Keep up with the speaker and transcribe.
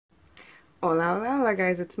Hola, hola, hola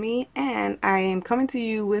guys, it's me, and I am coming to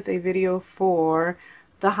you with a video for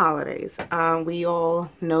the holidays. We all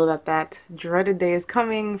know that that dreaded day is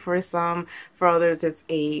coming. For some, for others, it's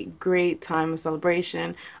a great time of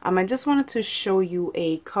celebration. I just wanted to show you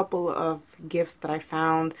a couple of gifts that I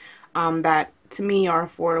found that to me are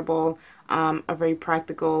affordable, are very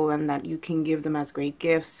practical, and that you can give them as great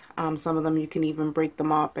gifts. Some of them you can even break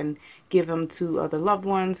them up and give them to other loved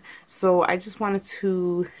ones. So I just wanted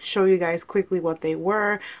to show you guys quickly what they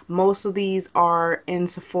were. Most of these are in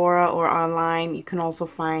Sephora or online. You can also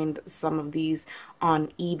find some of these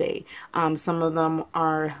on eBay. Some of them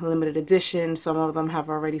are limited edition, some of them have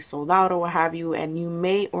already sold out or what have you, and you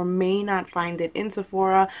may or may not find it in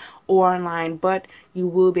Sephora or online, but you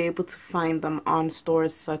will be able to find them on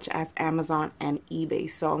stores such as Amazon and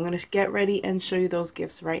eBay. So I'm going to get ready and show you those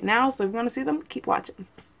gifts right now. So if you want to see them, keep watching.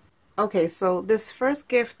 Okay, so this first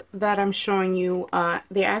gift that I'm showing you,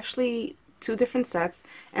 they're actually two different sets,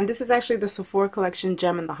 and this is actually the Sephora collection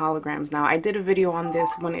Gem and the Holograms. Now, I did a video on this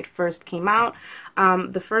when it first came out.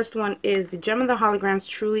 The first one is the Gem and the Holograms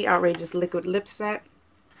Truly Outrageous Liquid Lip Set.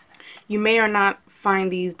 You may or not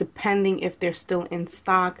find these depending if they're still in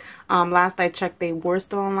stock. Last I checked, they were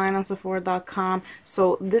still online on Sephora.com.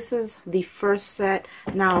 So this is the first set.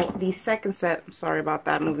 Now the second set, sorry about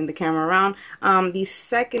that, moving the camera around. The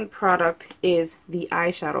second product is the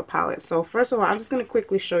eyeshadow palette. So first of all, I'm just going to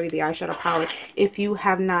quickly show you the eyeshadow palette if you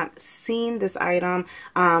have not seen this item.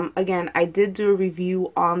 Again, I did do a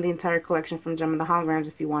review on the entire collection from Gem and the Holograms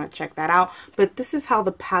if you want to check that out. But this is how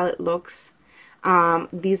the palette looks.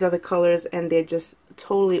 These are the colors, and they're just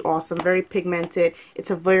totally awesome, very pigmented. It's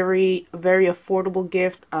a very affordable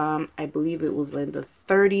gift. I believe it was in the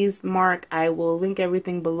 30s mark. I will link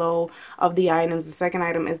everything below of the items. The second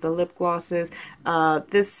item is the lip glosses.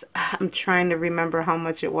 This, I'm trying to remember how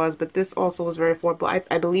much it was, but this also was very affordable.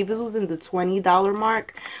 I believe this was in the $20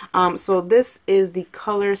 mark. So this is the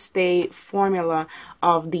Color Stay formula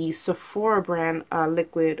of the Sephora brand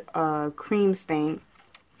liquid cream stain.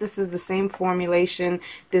 This is the same formulation.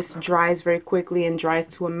 This dries very quickly and dries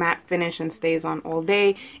to a matte finish and stays on all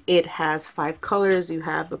day. It has 5 colors. You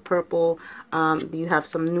have a purple, you have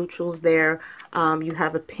some neutrals there, you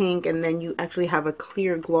have a pink, and then you actually have a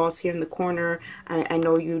clear gloss here in the corner. I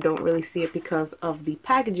know you don't really see it because of the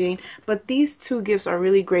packaging, but these two gifts are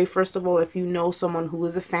really great. First of all, if you know someone who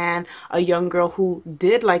is a fan, a young girl who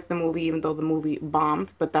did like the movie, even though the movie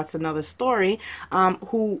bombed, but that's another story,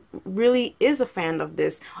 who really is a fan of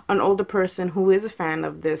this, an older person who is a fan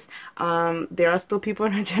of this. There are still people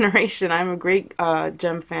in our generation. I'm a great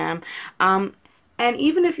Gem fan. And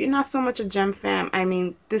even if you're not so much a Gem fan, I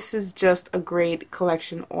mean, this is just a great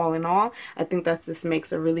collection all in all. I think that this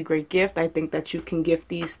makes a really great gift. I think that you can gift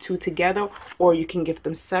these two together, or you can gift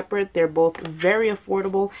them separate. They're both very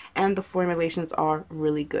affordable, and the formulations are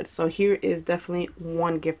really good. So here is definitely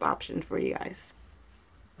one gift option for you guys.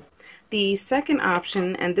 The second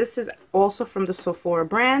option, and this is also from the Sephora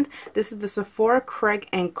brand, this is the Sephora Craig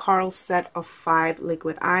and Carl set of 5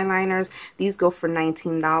 liquid eyeliners. These go for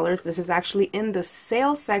 $19. This is actually in the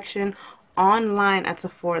sale section online at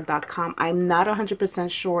Sephora.com. I'm not 100%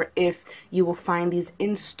 sure if you will find these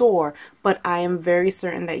in store, but I am very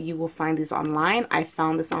certain that you will find these online. I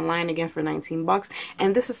found this online again for 19 bucks,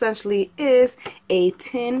 and this essentially is a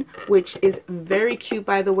tin, which is very cute,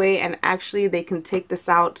 by the way, and actually they can take this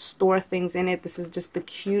out, store things in it. This is just the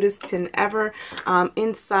cutest tin ever.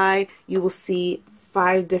 Inside you will see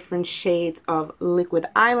 5 different shades of liquid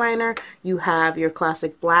eyeliner. You have your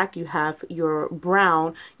classic black, you have your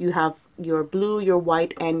brown, you have your blue, your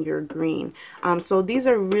white, and your green. So these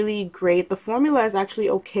are really great. The formula is actually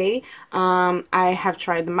okay. I have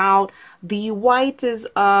tried them out. The white is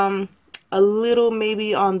a little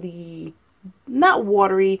maybe on the, not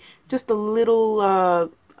watery, just a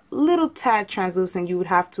little tad translucent. You would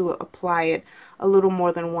have to apply it a little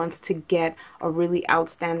more than once to get a really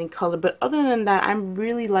outstanding color, but other than that, I'm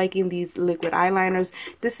really liking these liquid eyeliners.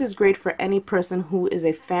 This is great for any person who is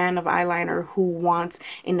a fan of eyeliner, who wants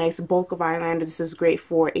a nice bulk of eyeliner. This is great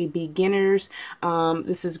for a beginners.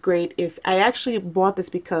 This is great if I actually bought this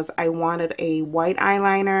because I wanted a white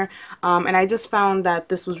eyeliner, and I just found that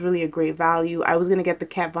this was really a great value. I was gonna get the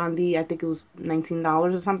Kat Von D, I think it was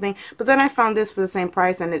 $19 or something, but then I found this for the same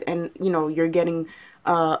price, and you know, you're getting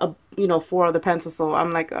you know, 4 other pencils, so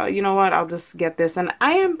I'm like, you know what, I'll just get this. And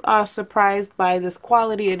I am surprised by this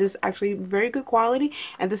quality. It is actually very good quality,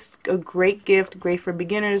 and this is a great gift, great for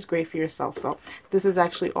beginners, great for yourself. So this is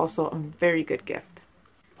actually also a very good gift.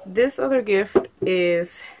 This other gift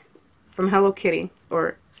is from Hello Kitty,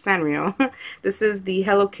 or Sanrio. This is the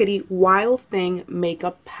Hello Kitty Wild Thing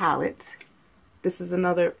makeup palette. This is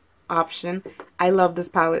another option. I love this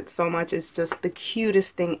palette so much. It's just the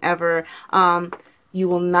cutest thing ever. You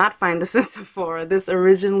will not find this in Sephora. This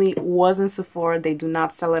originally was in Sephora. They do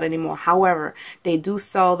not sell it anymore. However, they do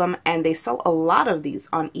sell them, and they sell a lot of these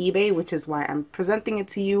on eBay, which is why I'm presenting it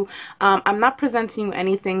to you. I'm not presenting you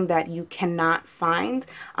anything that you cannot find.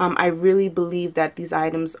 I really believe that these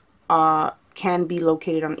items can be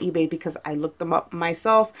located on eBay because I looked them up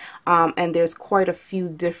myself, and there's quite a few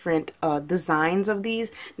different designs of these.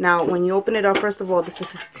 Now, when you open it up, first of all, this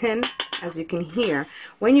is a tin, as you can hear.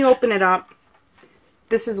 When you open it up,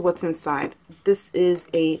 this is what's inside. This is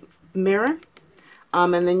a mirror,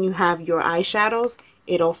 and then you have your eyeshadows.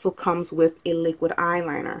 It also comes with a liquid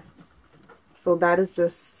eyeliner. So that is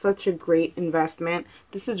just such a great investment.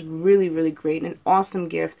 This is really, really great, an awesome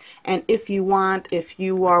gift. And if you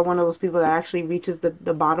are one of those people that actually reaches the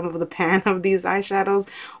bottom of the pan of these eyeshadows,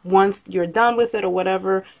 once you're done with it or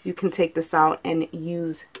whatever, you can take this out and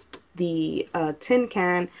use the tin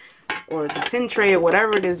can or the tin tray or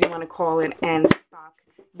whatever it is you want to call it, and stock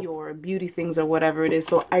your beauty things or whatever it is.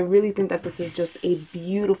 So I really think that this is just a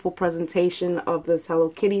beautiful presentation of this Hello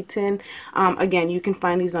Kitty tin. Again, you can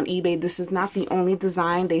find these on eBay. This is not the only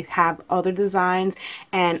design. They have other designs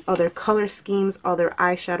and other color schemes, other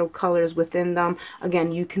eyeshadow colors within them.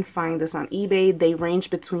 Again, you can find this on eBay. They range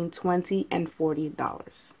between $20 and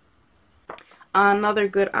 $40. Another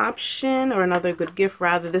good option, or another good gift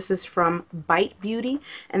rather, this is from Bite Beauty,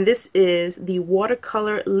 and this is the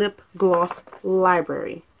Watercolor Lip Gloss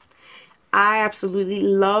Library. I absolutely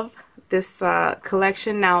love this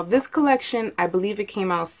collection. Now, this collection, I believe it came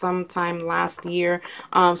out sometime last year,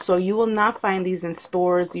 so you will not find these in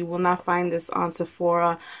stores. You will not find this on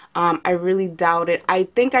Sephora. I really doubt it. I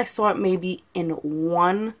think I saw it maybe in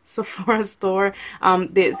one Sephora store.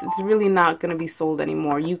 It's really not going to be sold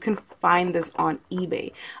anymore. You can find this on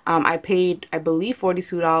eBay. I paid, I believe,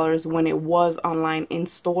 $42 when it was online in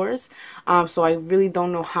stores, so I really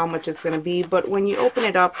don't know how much it's going to be. But when you open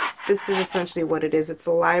it up, this is essentially what it is. It's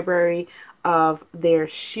a library of their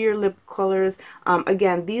sheer lip colors.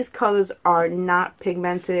 Again, these colors are not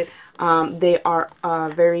pigmented. They are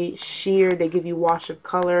very sheer. They give you wash of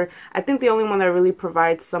color. I think the only one that really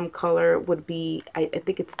provides some color would be, I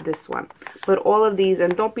think it's this one. But all of these,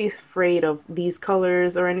 and don't be afraid of these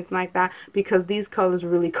colors or anything like that, because these colors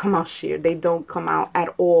really come out sheer. They don't come out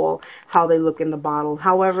at all how they look in the bottle.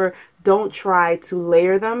 However, don't try to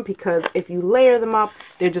layer them, because if you layer them up,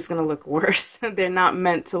 they're just going to look worse. They're not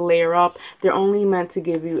meant to layer up. They're only meant to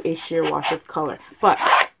give you a sheer wash of color. But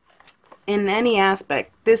in any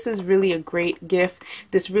aspect, this is really a great gift.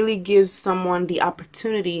 This really gives someone the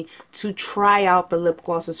opportunity to try out the lip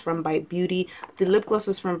glosses from Bite Beauty. The lip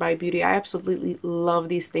glosses from Bite Beauty, I absolutely love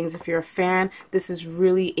these things. If you're a fan, this is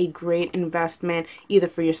really a great investment, either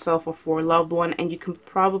for yourself or for a loved one. And you can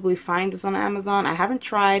probably find this on Amazon. I haven't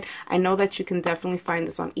tried. I know that you can definitely find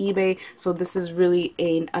this on eBay. So this is really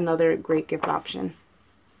another great gift option.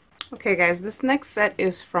 Okay guys, this next set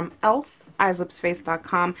is from e.l.f.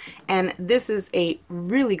 EyeslipsFace.com, and this is a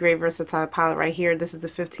really great versatile palette right here. This is the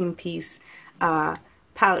 15-piece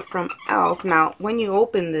palette from e.l.f. Now, when you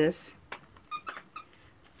open this,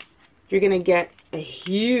 you're going to get a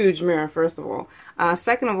huge mirror, first of all.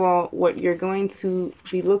 Second of all, what you're going to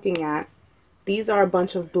be looking at, these are a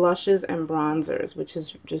bunch of blushes and bronzers, which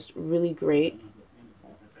is just really great.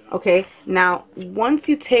 Okay, now, once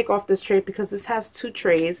you take off this tray, because this has two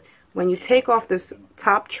trays, when you take off this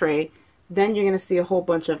top tray, then you're going to see a whole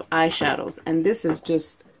bunch of eyeshadows, and this is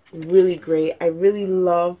just really great. I really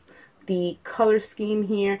love the color scheme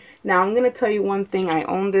here. Now, I'm going to tell you one thing. I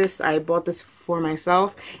own this. I bought this for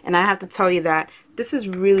myself, and I have to tell you that this is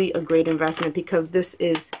really a great investment, because this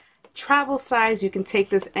is travel size. You can take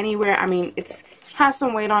this anywhere. I mean, it has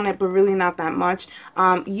some weight on it, but really not that much.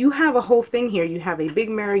 You have a whole thing here. You have a big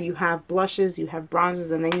mirror, you have blushes, you have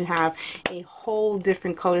bronzers, and then you have a whole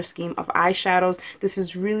different color scheme of eyeshadows. This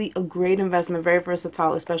is really a great investment, very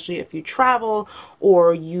versatile, especially if you travel,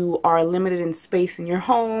 or you are limited in space in your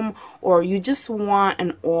home, or you just want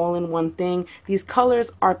an all-in-one thing. These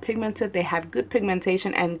colors are pigmented. They have good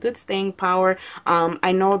pigmentation and good staying power.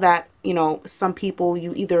 I know that, you know, some people,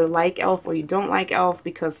 you either like e.l.f. or you don't like e.l.f.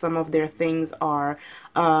 because some of their things are,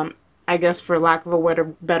 I guess for lack of a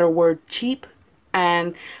better word, cheap.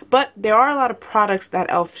 But there are a lot of products that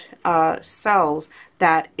e.l.f. sells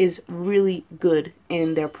that is really good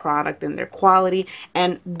in their product and their quality,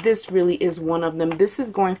 and this really is one of them. This is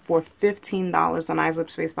going for $15 on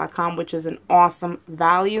EyeslipsFace.com, which is an awesome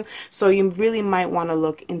value. So you really might want to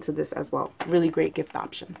look into this as well. Really great gift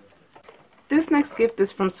option. This next gift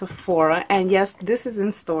is from Sephora, and yes, this is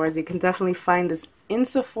in stores. You can definitely find this in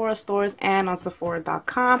Sephora stores and on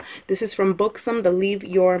Sephora.com. This is from Booksome, the Leave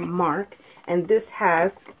Your Mark, and this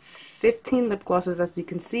has 15 lip glosses, as you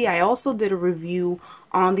can see. I also did a review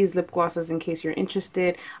on these lip glosses in case you're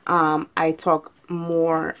interested. I talk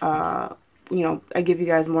more, you know, I give you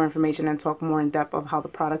guys more information and talk more in depth of how the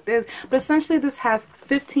product is. But essentially this has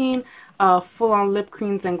 15 full-on lip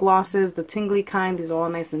creams and glosses, the tingly kind. These are all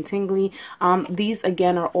nice and tingly. These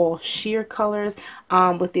again are all sheer colors,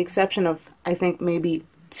 with the exception of, I think, maybe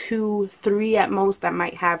 2, 3 at most that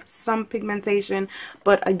might have some pigmentation.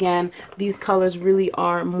 But again, these colors really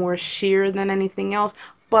are more sheer than anything else.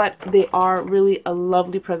 But they are really a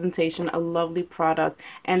lovely presentation, a lovely product,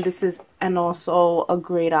 and this is also a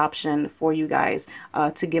great option for you guys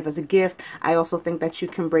to give as a gift. I also think that you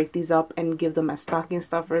can break these up and give them as stocking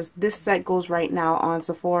stuffers. This set goes right now on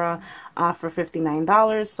Sephora for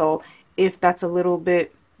 $59. So if that's a little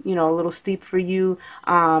bit, you know, a little steep for you,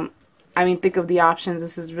 I mean, think of the options.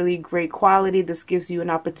 This is really great quality. This gives you an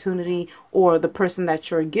opportunity, or the person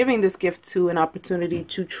that you're giving this gift to, an opportunity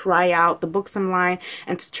to try out the Booksome line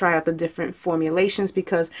and to try out the different formulations,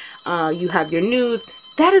 because you have your nudes.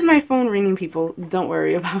 That is my phone ringing, people. Don't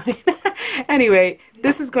worry about it. Anyway,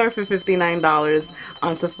 this is going for $59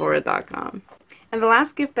 on Sephora.com. And the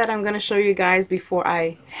last gift that I'm going to show you guys before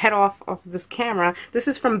I head off of this camera, this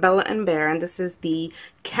is from Bella & Bear, and this is the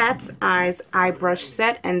Cat's Eyes Eye Brush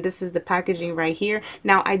Set, and this is the packaging right here.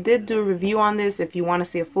 Now, I did do a review on this. If you want to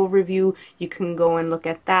see a full review, you can go and look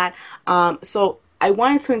at that. So I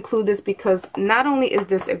wanted to include this because not only is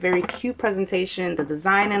this a very cute presentation, the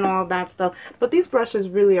design and all that stuff, but these brushes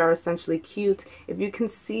really are essentially cute. If you can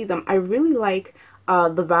see them, I really like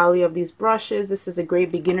the value of these brushes. This is a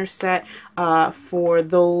great beginner set for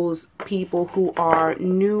those people who are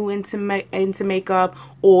new into makeup,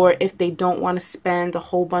 or if they don't want to spend a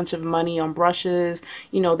whole bunch of money on brushes,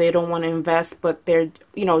 you know, they don't want to invest, but they're,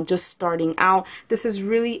 you know, just starting out. This is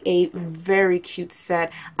really a very cute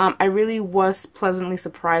set. I really was pleasantly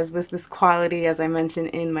surprised with this quality, as I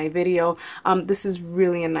mentioned in my video. This is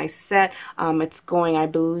really a nice set. It's going, I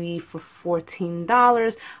believe, for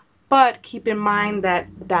 $14. But keep in mind that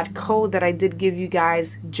that code that I did give you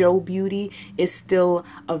guys, Joe Beauty, is still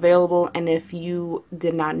available. And if you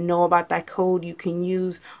did not know about that code, you can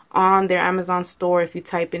use on their Amazon store. If you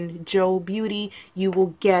type in Joe Beauty, you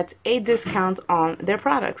will get a discount on their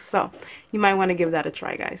products. So you might want to give that a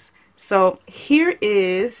try, guys. So here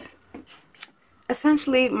is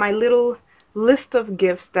essentially my little list of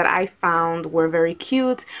gifts that I found were very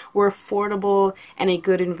cute, were affordable, and a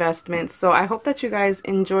good investment. So I hope that you guys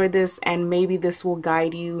enjoyed this, and maybe this will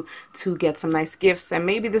guide you to get some nice gifts, and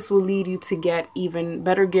maybe this will lead you to get even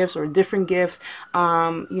better gifts or different gifts,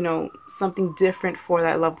 you know, something different for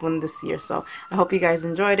that loved one this year. So I hope you guys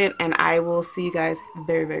enjoyed it, and I will see you guys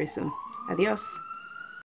very, very soon. Adios.